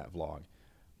highlight from that vlog.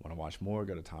 Want to watch more?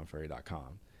 Go to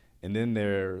tomferry.com. And then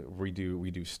we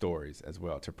do stories as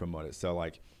well to promote it. So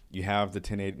like you have the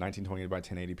 1920 by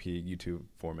 1080p YouTube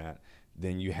format.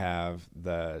 Then you have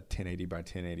the 1080 by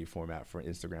 1080 format for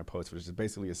Instagram posts, which is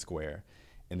basically a square.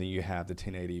 And then you have the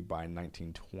 1080 by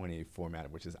 1920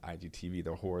 format, which is IGTV,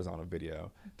 the horizontal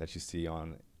video that you see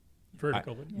on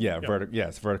Vertical video. Yeah,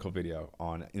 it's vertical video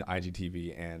on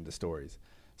IGTV and the stories.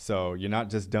 So you're not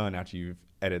just done after you've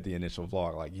edited the initial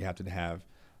vlog. Like, you have to have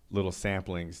little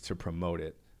samplings to promote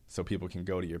it so people can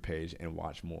go to your page and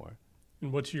watch more.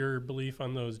 And what's your belief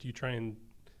on those? Do you try and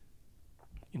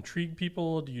intrigue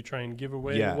people? Do you try and give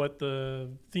away what the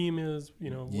theme is?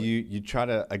 You try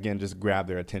to, again, just grab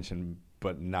their attention,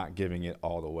 but not giving it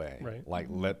all the way. Right. Like,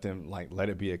 let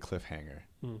it be a cliffhanger.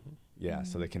 Mm-hmm. Yeah,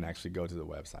 so they can actually go to the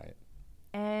website.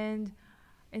 And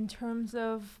in terms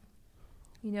of,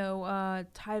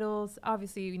 titles,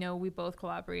 obviously, we both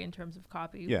collaborate in terms of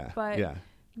copy. Yeah. But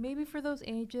maybe for those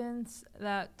agents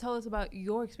that tell us about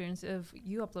your experience of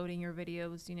you uploading your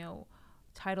videos,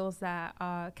 titles that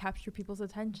capture people's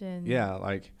attention. Yeah,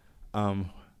 like,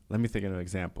 let me think of an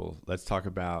example. Let's talk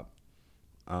about,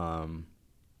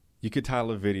 you could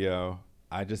title a video,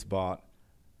 I just bought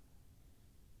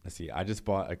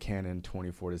a Canon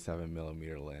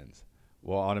 24-7mm lens.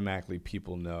 Well, automatically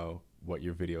people know what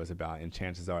your video is about, and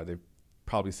chances are they've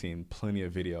probably seen plenty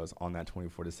of videos on that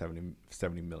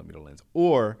 24-70mm lens.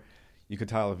 Or you could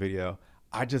title a video,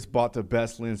 I just bought the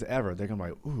best lens ever. They're gonna be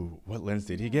like, ooh, what lens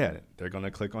did he get? They're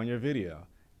gonna click on your video.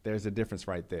 There's a difference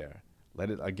right there.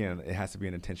 It has to be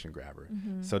an attention grabber.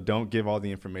 Mm-hmm. So don't give all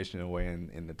the information away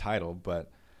in the title,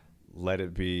 but let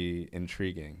it be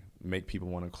intriguing. Make people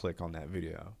want to click on that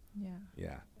video.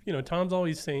 Yeah. Tom's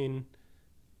always saying,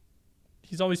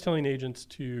 he's always telling agents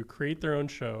to create their own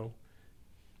show.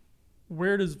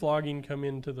 Where does vlogging come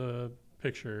into the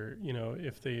picture?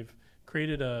 If they've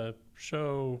created a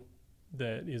show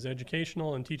that is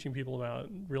educational and teaching people about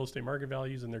real estate market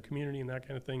values in their community and that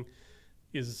kind of thing,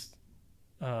 is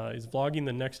vlogging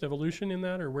the next evolution in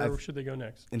that, or where should they go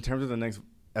next? In terms of the next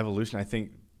evolution, I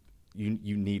think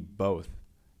you need both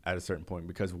at a certain point,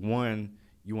 because one,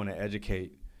 you want to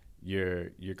educate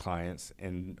your clients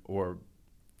or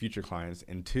future clients,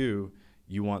 and two,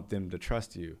 you want them to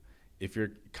trust you. If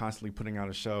you're constantly putting out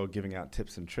a show, giving out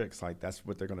tips and tricks, like, that's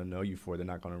what they're going to know you for. They're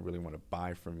not going to really want to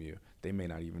buy from you. They may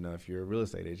not even know if you're a real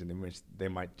estate agent. They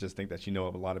might just think that you know a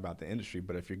lot about the industry.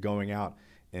 But if you're going out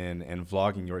and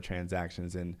vlogging your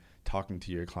transactions and talking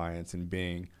to your clients and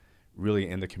being really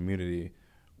in the community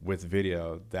with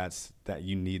video, that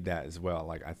you need that as well.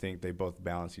 Like, I think they both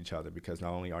balance each other, because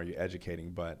not only are you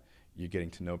educating, but you're getting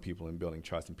to know people and building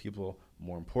trust, and people,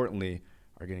 more importantly,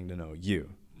 are getting to know you.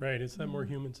 Right, it's that more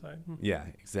human side. Yeah,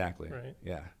 exactly. Right.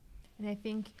 Yeah. And I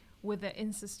think with the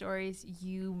Insta stories,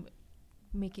 you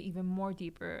make it even more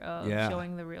deeper of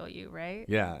showing the real you, right?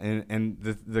 Yeah, and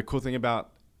the cool thing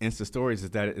about Insta stories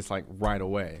is that it's like right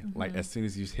away. Mm-hmm. Like, as soon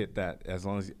as you hit that, as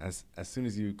soon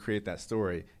as you create that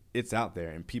story, it's out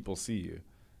there and people see you.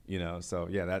 So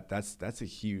yeah, that's a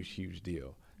huge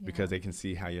deal, because they can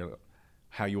see how you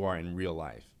are in real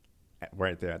life,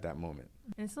 right there at that moment.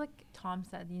 And it's like Tom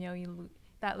said,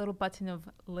 that little button of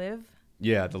live.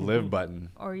 Yeah, the live button.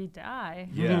 Or you die,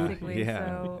 basically.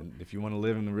 Yeah. So and if you want to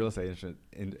live in the real estate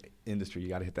industry, you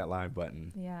got to hit that live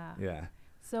button. Yeah. Yeah.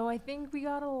 So I think we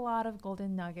got a lot of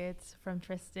golden nuggets from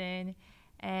Tristan,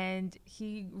 and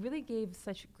he really gave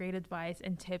such great advice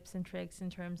and tips and tricks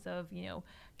in terms of,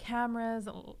 cameras,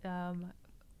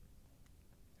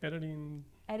 editing,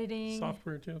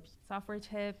 software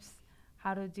tips,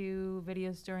 how to do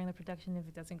videos during the production if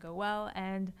it doesn't go well.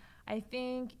 And I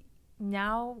think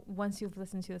now, once you've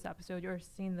listened to this episode or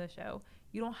seen the show,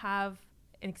 you don't have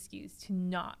an excuse to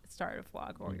not start a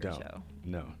vlog or your show.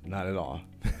 No, not at all.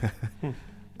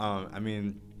 I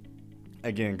mean,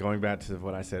 again, going back to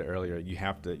what I said earlier, you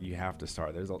have to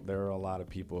start. There are a lot of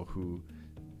people who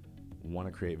want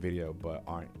to create video but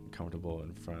aren't comfortable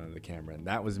in front of the camera, and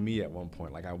that was me at one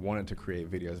point. Like, I wanted to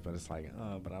create videos, but it's like,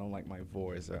 but I don't like my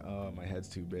voice, or my head's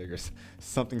too big, or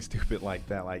something stupid like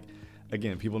that. Like,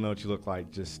 again, people know what you look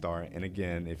like. Just start. And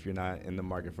again, if you're not in the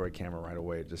market for a camera right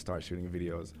away, just start shooting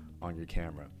videos on your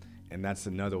camera. And that's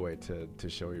another way to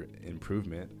show your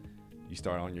improvement. You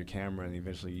start on your camera, and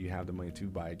eventually you have the money to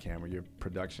buy a camera. Your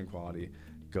production quality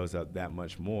goes up that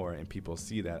much more, and people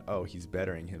see that, he's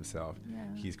bettering himself. Yeah.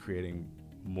 He's creating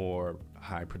more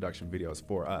high production videos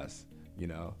for us,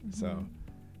 Mm-hmm. So,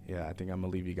 yeah, I think I'm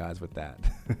gonna leave you guys with that.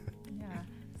 Yeah.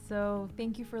 So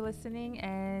thank you for listening,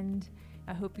 and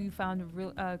I hope you found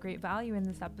great value in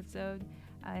this episode,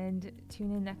 and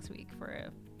tune in next week for a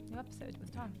new episode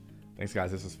with Tom. Thanks,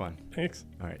 guys. This was fun. Thanks.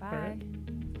 All right. Bye. All right.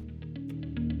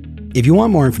 If you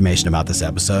want more information about this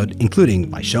episode, including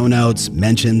my show notes,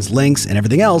 mentions, links, and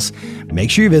everything else, make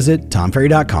sure you visit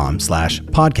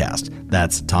tomferry.com/podcast.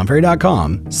 That's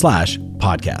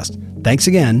tomferry.com/podcast. Thanks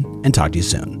again, and talk to you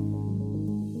soon.